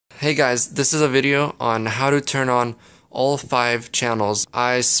Hey guys, this is a video on how to turn on all 5 channels.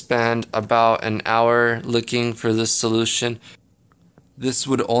 I spent about an hour looking for this solution. This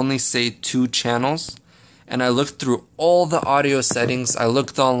would only say 2 channels, and I looked through all the audio settings. I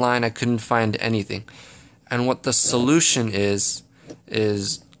looked online, I couldn't find anything. And what the solution is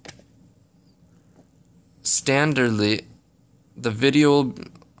standardly the video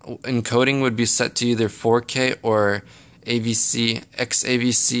encoding would be set to either 4K or AVC,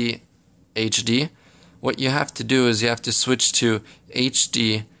 XAVC HD. What you have to do is you have to switch to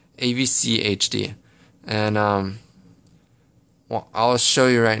HD, AVC HD. And well, I'll show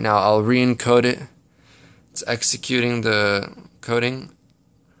you right now. I'll re-encode it. It's executing the coding,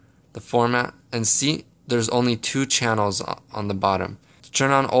 the format, and see there's only 2 channels on the bottom. To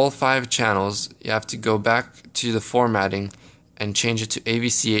turn on all 5 channels, you have to go back to the formatting and change it to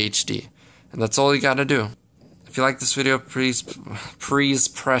AVC HD. And that's all you gotta do. If you like this video, please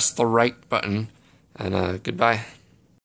press the right button, and goodbye.